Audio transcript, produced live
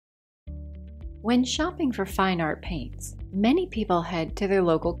When shopping for fine art paints, many people head to their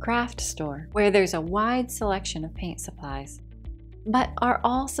local craft store where there's a wide selection of paint supplies. But are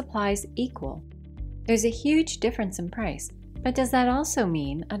all supplies equal? There's a huge difference in price, but does that also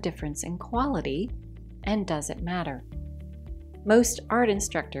mean a difference in quality? And does it matter? Most art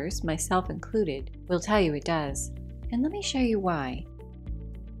instructors, myself included, will tell you it does, and let me show you why.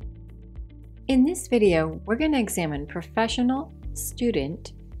 In this video, we're going to examine professional,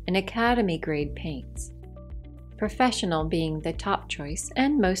 student, and academy grade paints. Professional being the top choice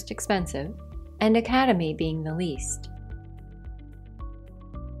and most expensive, and academy being the least.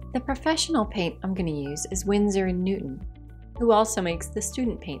 The professional paint I'm going to use is Winsor & Newton, who also makes the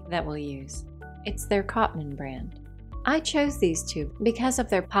student paint that we'll use. It's their Cotman brand. I chose these two because of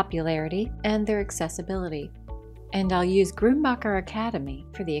their popularity and their accessibility, and I'll use Grumbacher Academy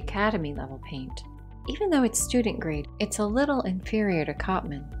for the academy level paint. Even though it's student grade, it's a little inferior to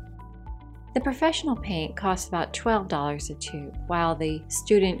Cotman. The professional paint costs about $12 a tube, while the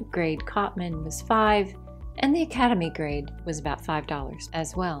student grade Cotman was $5, and the academy grade was about $5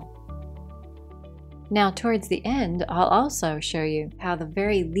 as well. Now towards the end, I'll also show you how the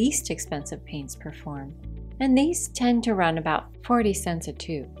very least expensive paints perform, and these tend to run about 40 cents a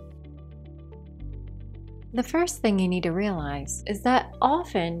tube. The first thing you need to realize is that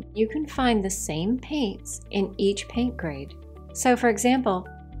often you can find the same paints in each paint grade. So for example,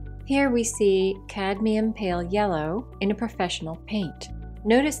 here we see cadmium pale yellow in a professional paint.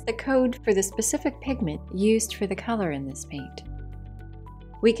 Notice the code for the specific pigment used for the color in this paint.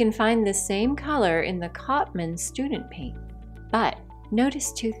 We can find the same color in the Cotman student paint, but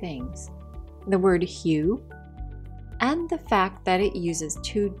notice two things: the word hue and the fact that it uses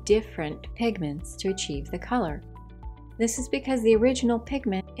two different pigments to achieve the color. This is because the original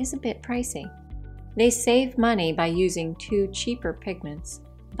pigment is a bit pricey. They save money by using two cheaper pigments,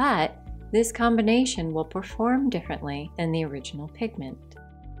 but this combination will perform differently than the original pigment.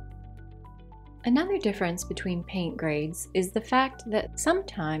 Another difference between paint grades is the fact that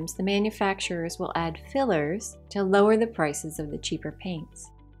sometimes the manufacturers will add fillers to lower the prices of the cheaper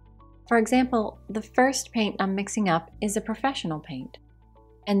paints. For example, the first paint I'm mixing up is a professional paint,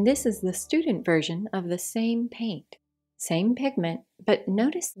 and this is the student version of the same paint. Same pigment, but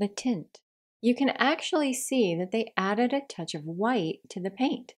notice the tint. You can actually see that they added a touch of white to the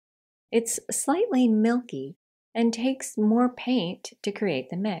paint. It's slightly milky and takes more paint to create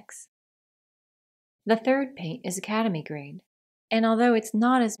the mix. The third paint is academy grade, and although it's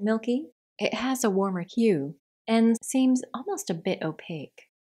not as milky, it has a warmer hue and seems almost a bit opaque.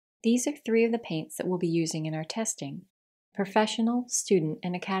 These are three of the paints that we'll be using in our testing: professional, student,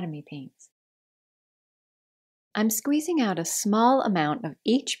 and academy paints. I'm squeezing out a small amount of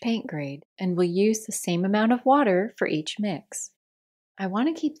each paint grade, and we'll use the same amount of water for each mix. I want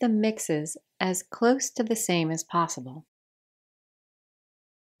to keep the mixes as close to the same as possible.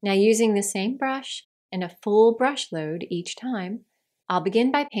 Now, using the same brush and a full brush load each time, I'll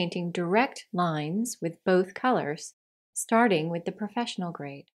begin by painting direct lines with both colors, starting with the professional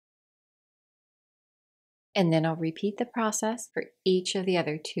grade. And then I'll repeat the process for each of the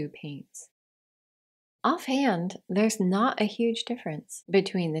other two paints. Offhand, there's not a huge difference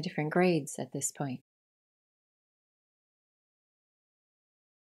between the different grades at this point.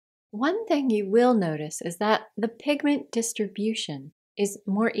 One thing you will notice is that the pigment distribution is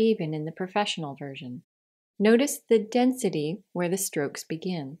more even in the professional version. Notice the density where the strokes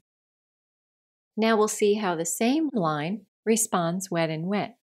begin. Now we'll see how the same line responds wet and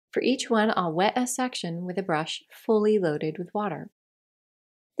wet. For each one, I'll wet a section with a brush fully loaded with water.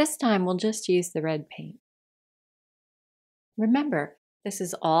 This time we'll just use the red paint. Remember, this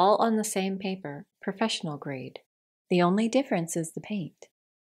is all on the same paper, professional grade. The only difference is the paint.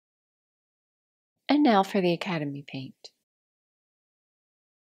 And now for the academy paint.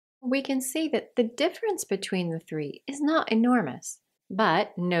 We can see that the difference between the three is not enormous,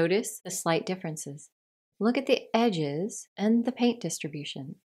 but notice the slight differences. Look at the edges and the paint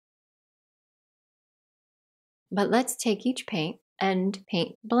distribution. But let's take each paint and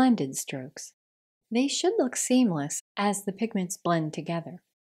paint blended strokes. They should look seamless as the pigments blend together.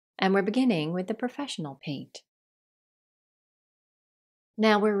 And we're beginning with the professional paint.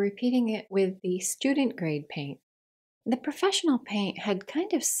 Now we're repeating it with the student grade paint. The professional paint had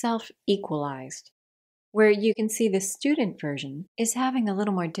kind of self-equalized, where you can see the student version is having a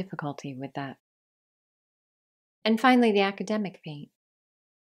little more difficulty with that. And finally, the academic paint.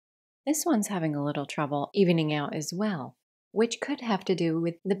 This one's having a little trouble evening out as well, which could have to do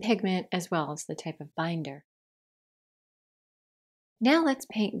with the pigment as well as the type of binder. Now let's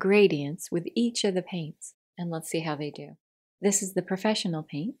paint gradients with each of the paints, and let's see how they do. This is the professional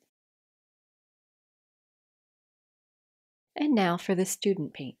paint. And now for the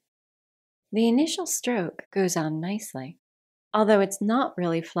student paint. The initial stroke goes on nicely, although it's not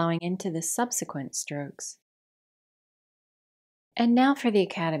really flowing into the subsequent strokes. And now for the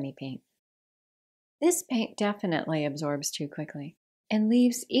Academy paint. This paint definitely absorbs too quickly and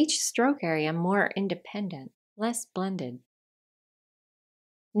leaves each stroke area more independent, less blended.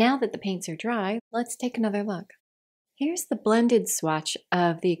 Now that the paints are dry, let's take another look. Here's the blended swatch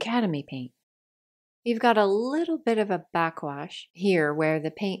of the Academy paint. You've got a little bit of a backwash here where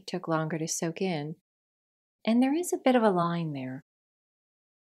the paint took longer to soak in, and there is a bit of a line there.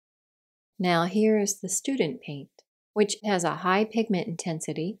 Now here is the student paint, which has a high pigment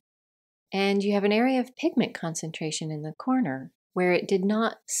intensity, and you have an area of pigment concentration in the corner where it did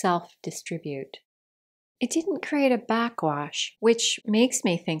not self-distribute. It didn't create a backwash, which makes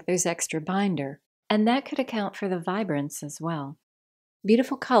me think there's extra binder, and that could account for the vibrance as well.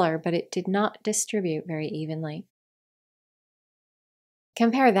 Beautiful color, but it did not distribute very evenly.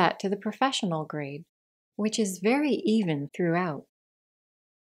 Compare that to the professional grade, which is very even throughout.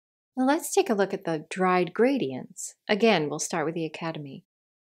 Now let's take a look at the dried gradients. Again, we'll start with the Academy.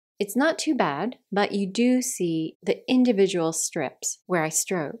 It's not too bad, but you do see the individual strips where I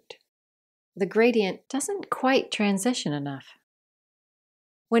stroked. The gradient doesn't quite transition enough.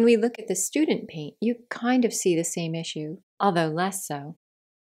 When we look at the student paint, you kind of see the same issue, although less so.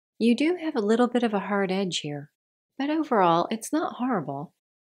 You do have a little bit of a hard edge here, but overall it's not horrible.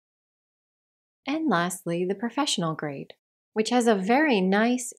 And lastly, the professional grade, which has a very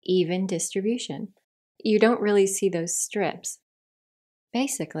nice, even distribution. You don't really see those strips.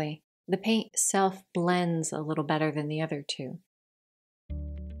 Basically, the paint self-blends a little better than the other two.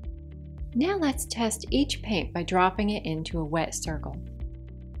 Now let's test each paint by dropping it into a wet circle.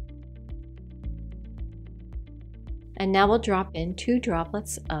 And now we'll drop in 2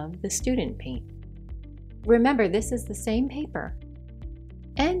 droplets of the student paint. Remember, this is the same paper.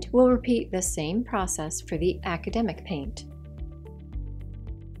 And we'll repeat the same process for the academic paint.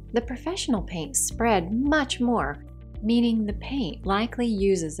 The professional paint spread much more, meaning the paint likely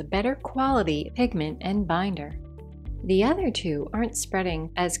uses a better quality pigment and binder. The other two aren't spreading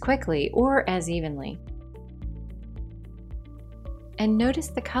as quickly or as evenly. And notice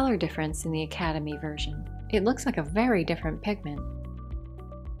the color difference in the Academy version. It looks like a very different pigment.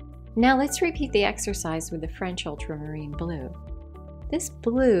 Now let's repeat the exercise with the French ultramarine blue. This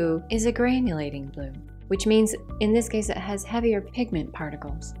blue is a granulating blue, which means in this case it has heavier pigment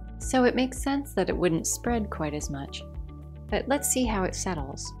particles, so it makes sense that it wouldn't spread quite as much. But let's see how it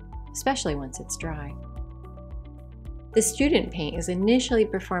settles, especially once it's dry. The student paint is initially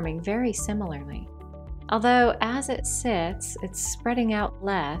performing very similarly, although as it sits, it's spreading out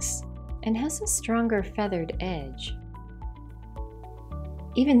less and has a stronger feathered edge.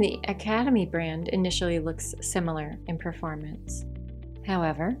 Even the Academy brand initially looks similar in performance.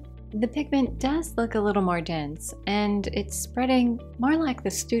 However, the pigment does look a little more dense, and it's spreading more like the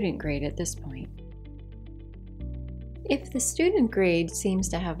student grade at this point. If the student grade seems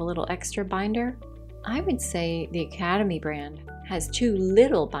to have a little extra binder, I would say the Academy brand has too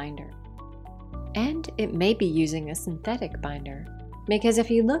little binder. And it may be using a synthetic binder, because if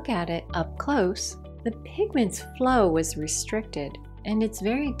you look at it up close, the pigment's flow was restricted and it's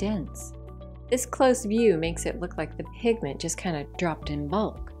very dense. This close view makes it look like the pigment just kind of dropped in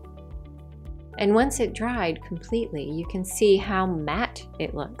bulk. And once it dried completely, you can see how matte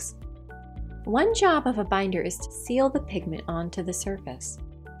it looks. One job of a binder is to seal the pigment onto the surface.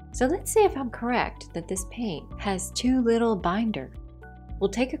 So let's see if I'm correct that this paint has too little binder. We'll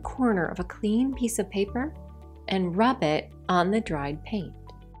take a corner of a clean piece of paper and rub it on the dried paint.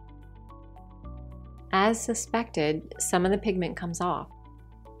 As suspected, some of the pigment comes off.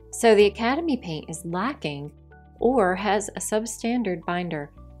 So the Academy paint is lacking or has a substandard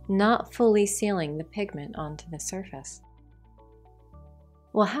binder, not fully sealing the pigment onto the surface.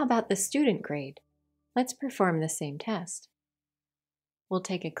 Well, how about the student grade? Let's perform the same test. We'll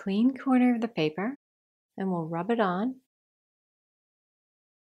take a clean corner of the paper and we'll rub it on.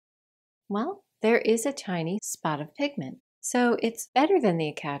 Well, there is a tiny spot of pigment, so it's better than the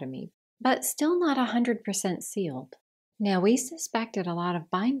Academy, but still not 100% sealed. Now, we suspected a lot of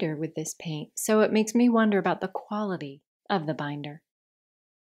binder with this paint, so it makes me wonder about the quality of the binder.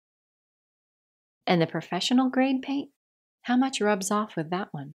 And the professional grade paint? How much rubs off with that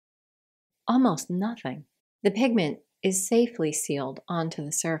one? Almost nothing. The pigment is safely sealed onto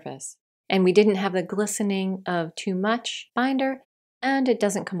the surface, and we didn't have the glistening of too much binder, and it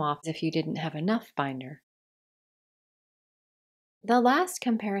doesn't come off if you didn't have enough binder. The last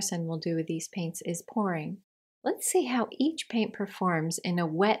comparison we'll do with these paints is pouring. Let's see how each paint performs in a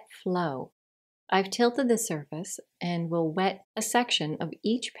wet flow. I've tilted the surface and will wet a section of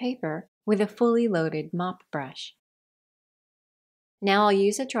each paper with a fully loaded mop brush. Now I'll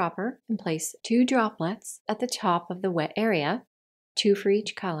use a dropper and place 2 droplets at the top of the wet area, 2 for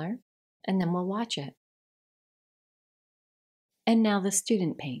each color, and then we'll watch it. And now the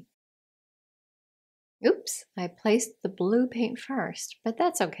student paint. Oops, I placed the blue paint first, but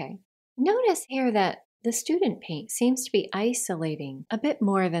that's okay. Notice here that the student paint seems to be isolating a bit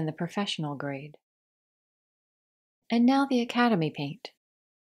more than the professional grade. And now the academy paint.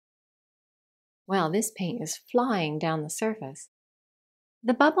 Well, this paint is flying down the surface.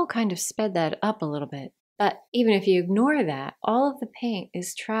 The bubble kind of sped that up a little bit, but even if you ignore that, all of the paint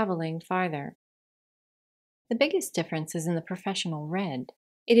is traveling farther. The biggest difference is in the professional red.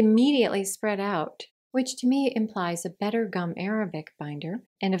 It immediately spread out, which to me implies a better gum arabic binder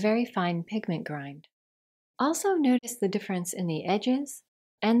and a very fine pigment grind. Also notice the difference in the edges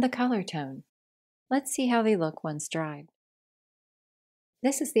and the color tone. Let's see how they look once dried.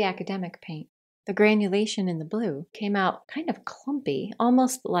 This is the academic paint. The granulation in the blue came out kind of clumpy,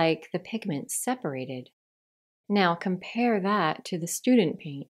 almost like the pigment separated. Now compare that to the student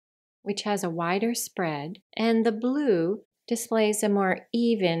paint, which has a wider spread, and the blue displays a more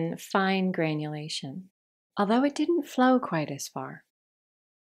even, fine granulation, although it didn't flow quite as far.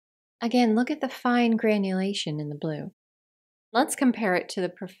 Again, look at the fine granulation in the blue. Let's compare it to the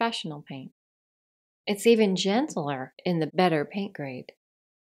professional paint. It's even gentler in the better paint grade.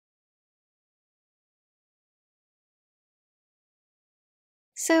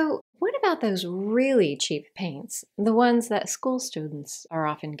 So, what about those really cheap paints, the ones that school students are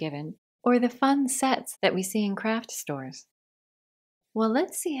often given, or the fun sets that we see in craft stores? Well,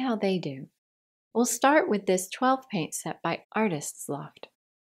 let's see how they do. We'll start with this 12 paint set by Artist's Loft.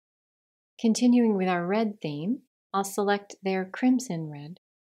 Continuing with our red theme, I'll select their crimson red.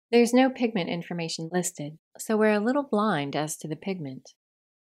 There's no pigment information listed, so we're a little blind as to the pigment.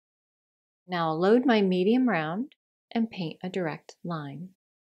 Now I'll load my medium round and paint a direct line.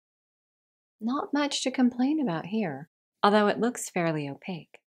 Not much to complain about here, although it looks fairly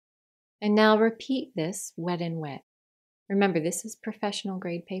opaque. And now repeat this wet and wet. Remember, this is professional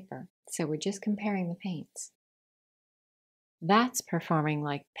grade paper, so we're just comparing the paints. That's performing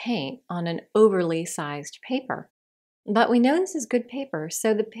like paint on an overly sized paper. But we know this is good paper,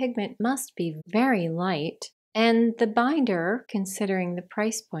 so the pigment must be very light, and the binder, considering the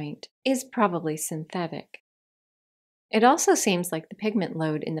price point, is probably synthetic. It also seems like the pigment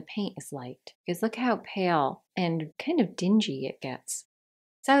load in the paint is light, because look how pale and kind of dingy it gets.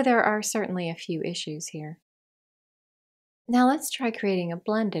 So there are certainly a few issues here. Now let's try creating a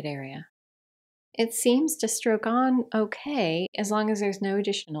blended area. It seems to stroke on okay as long as there's no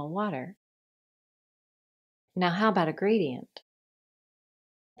additional water. Now how about a gradient?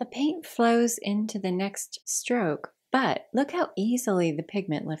 The paint flows into the next stroke, but look how easily the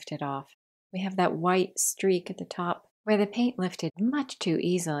pigment lifted off. We have that white streak at the top where the paint lifted much too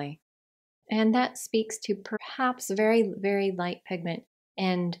easily. And that speaks to perhaps very, very light pigment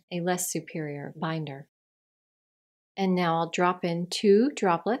and a less superior binder. And now I'll drop in 2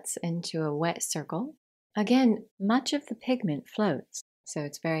 droplets into a wet circle. Again, much of the pigment floats, so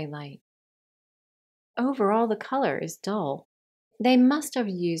it's very light. Overall, the color is dull. They must have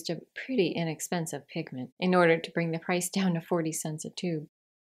used a pretty inexpensive pigment in order to bring the price down to 40 cents a tube.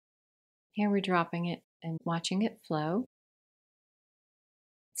 Here we're dropping it and watching it flow.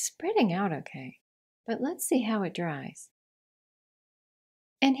 It's spreading out okay, but let's see how it dries.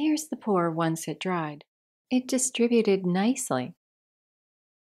 And here's the pour once it dried. It distributed nicely.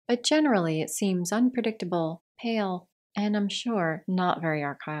 But generally it seems unpredictable, pale, and I'm sure not very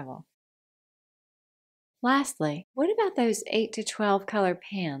archival. Lastly, what about those 8 to 12 color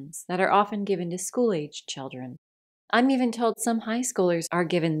pans that are often given to school-aged children? I'm even told some high schoolers are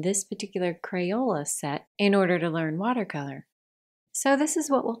given this particular Crayola set in order to learn watercolor. So this is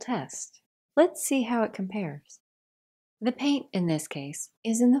what we'll test. Let's see how it compares. The paint in this case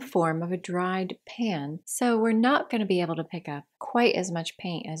is in the form of a dried pan, so we're not going to be able to pick up quite as much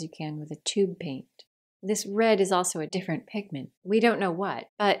paint as you can with a tube paint. This red is also a different pigment. We don't know what,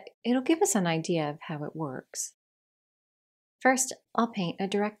 but it'll give us an idea of how it works. First, I'll paint a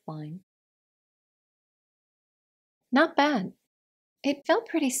direct line. Not bad. It felt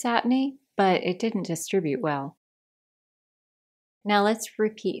pretty satiny, but it didn't distribute well. Now let's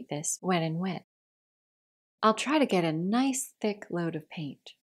repeat this wet and wet. I'll try to get a nice thick load of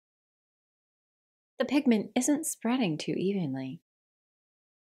paint. The pigment isn't spreading too evenly.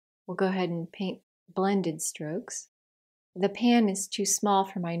 We'll go ahead and paint blended strokes. The pan is too small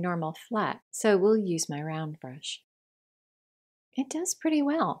for my normal flat, so we'll use my round brush. It does pretty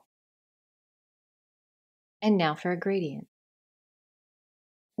well. And now for a gradient.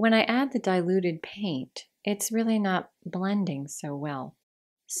 When I add the diluted paint, it's really not blending so well.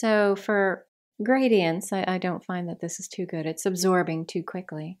 So for gradients, I don't find that this is too good. It's absorbing too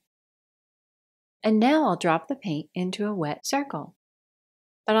quickly. And now I'll drop the paint into a wet circle.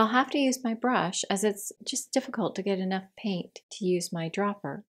 But I'll have to use my brush as it's just difficult to get enough paint to use my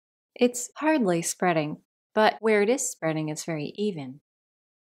dropper. It's hardly spreading, but where it is spreading, it's very even.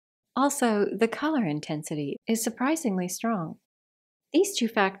 Also, the color intensity is surprisingly strong. These two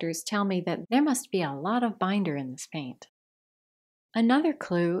factors tell me that there must be a lot of binder in this paint. Another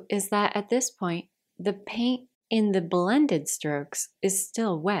clue is that at this point, the paint in the blended strokes is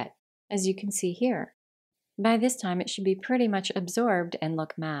still wet, as you can see here. By this time, it should be pretty much absorbed and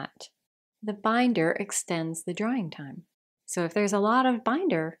look matte. The binder extends the drying time. So if there's a lot of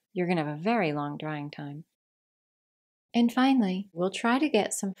binder, you're going to have a very long drying time. And finally, we'll try to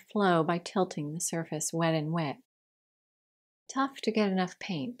get some flow by tilting the surface wet and wet. Tough to get enough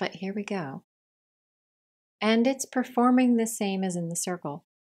paint, but here we go. And it's performing the same as in the circle.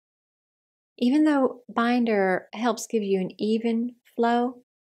 Even though binder helps give you an even flow,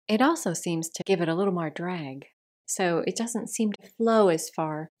 it also seems to give it a little more drag. So it doesn't seem to flow as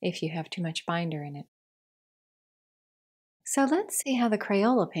far if you have too much binder in it. So let's see how the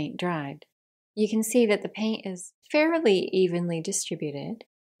Crayola paint dried. You can see that the paint is fairly evenly distributed.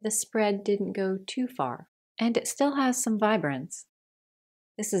 The spread didn't go too far, and it still has some vibrance.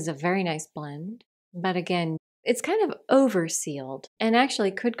 This is a very nice blend, but again, it's kind of over-sealed and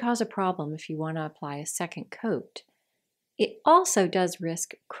actually could cause a problem if you want to apply a second coat. It also does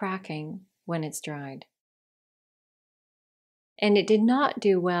risk cracking when it's dried. And it did not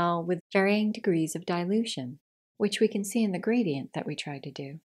do well with varying degrees of dilution, which we can see in the gradient that we tried to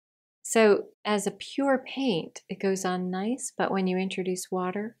do. So as a pure paint, it goes on nice, but when you introduce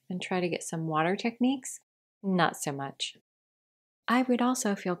water and try to get some water techniques, not so much. I would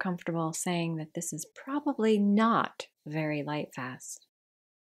also feel comfortable saying that this is probably not very light fast.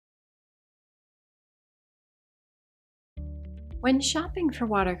 When shopping for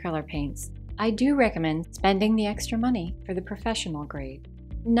watercolor paints, I do recommend spending the extra money for the professional grade.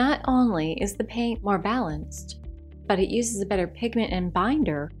 Not only is the paint more balanced, but it uses a better pigment and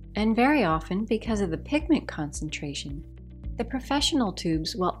binder, and very often, because of the pigment concentration, the professional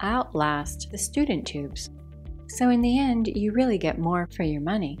tubes will outlast the student tubes. So in the end, you really get more for your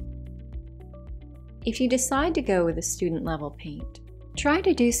money. If you decide to go with a student level paint, try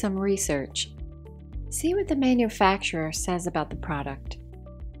to do some research. See what the manufacturer says about the product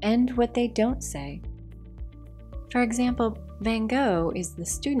and what they don't say. For example, Van Gogh is the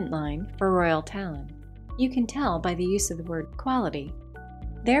student line for Royal Talon. You can tell by the use of the word quality.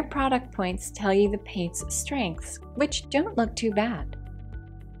 Their product points tell you the paint's strengths, which don't look too bad.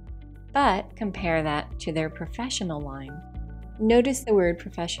 But compare that to their professional line. Notice the word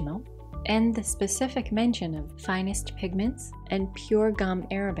professional and the specific mention of finest pigments and pure gum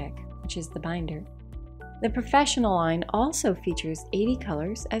arabic, which is the binder. The professional line also features 80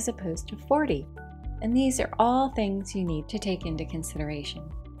 colors as opposed to 40, and these are all things you need to take into consideration.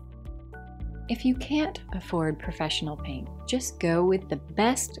 If you can't afford professional paint, just go with the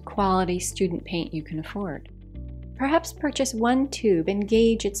best quality student paint you can afford. Perhaps purchase one tube and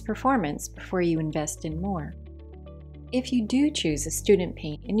gauge its performance before you invest in more. If you do choose a student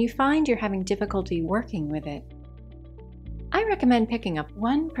paint and you find you're having difficulty working with it, I recommend picking up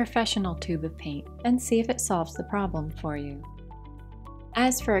one professional tube of paint and see if it solves the problem for you.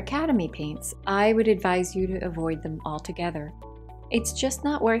 As for Academy paints, I would advise you to avoid them altogether. It's just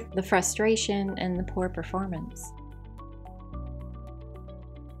not worth the frustration and the poor performance.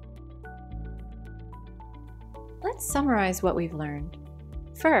 Let's summarize what we've learned.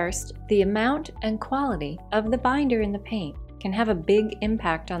 First, the amount and quality of the binder in the paint can have a big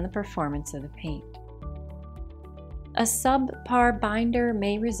impact on the performance of the paint. A subpar binder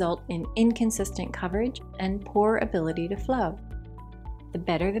may result in inconsistent coverage and poor ability to flow. The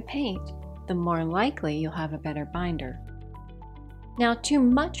better the paint, the more likely you'll have a better binder. Now, too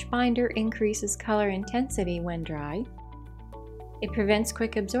much binder increases color intensity when dry. It prevents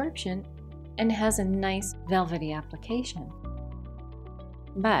quick absorption and has a nice velvety application.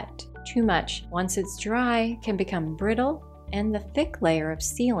 But too much, once it's dry, can become brittle, and the thick layer of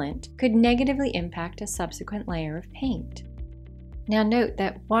sealant could negatively impact a subsequent layer of paint. Now note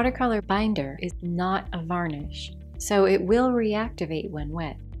that watercolor binder is not a varnish, so it will reactivate when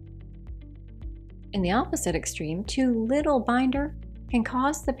wet. In the opposite extreme, too little binder can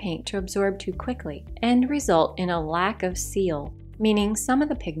cause the paint to absorb too quickly and result in a lack of seal, meaning some of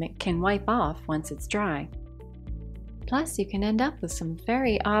the pigment can wipe off once it's dry. Plus, you can end up with some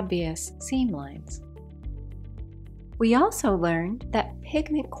very obvious seam lines. We also learned that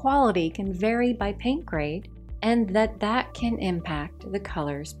pigment quality can vary by paint grade and that can impact the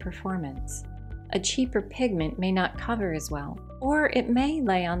color's performance. A cheaper pigment may not cover as well, or it may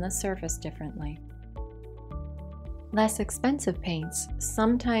lay on the surface differently. Less expensive paints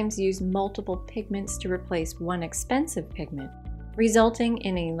sometimes use multiple pigments to replace one expensive pigment, resulting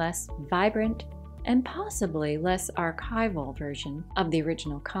in a less vibrant and possibly less archival version of the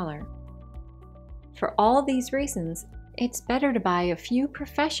original color. For all these reasons, it's better to buy a few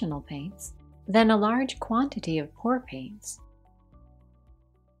professional paints than a large quantity of poor paints.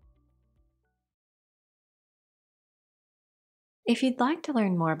 If you'd like to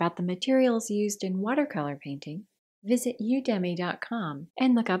learn more about the materials used in watercolor painting, visit udemy.com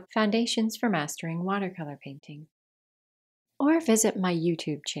and look up Foundations for Mastering Watercolor Painting. Or visit my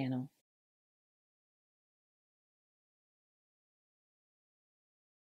YouTube channel.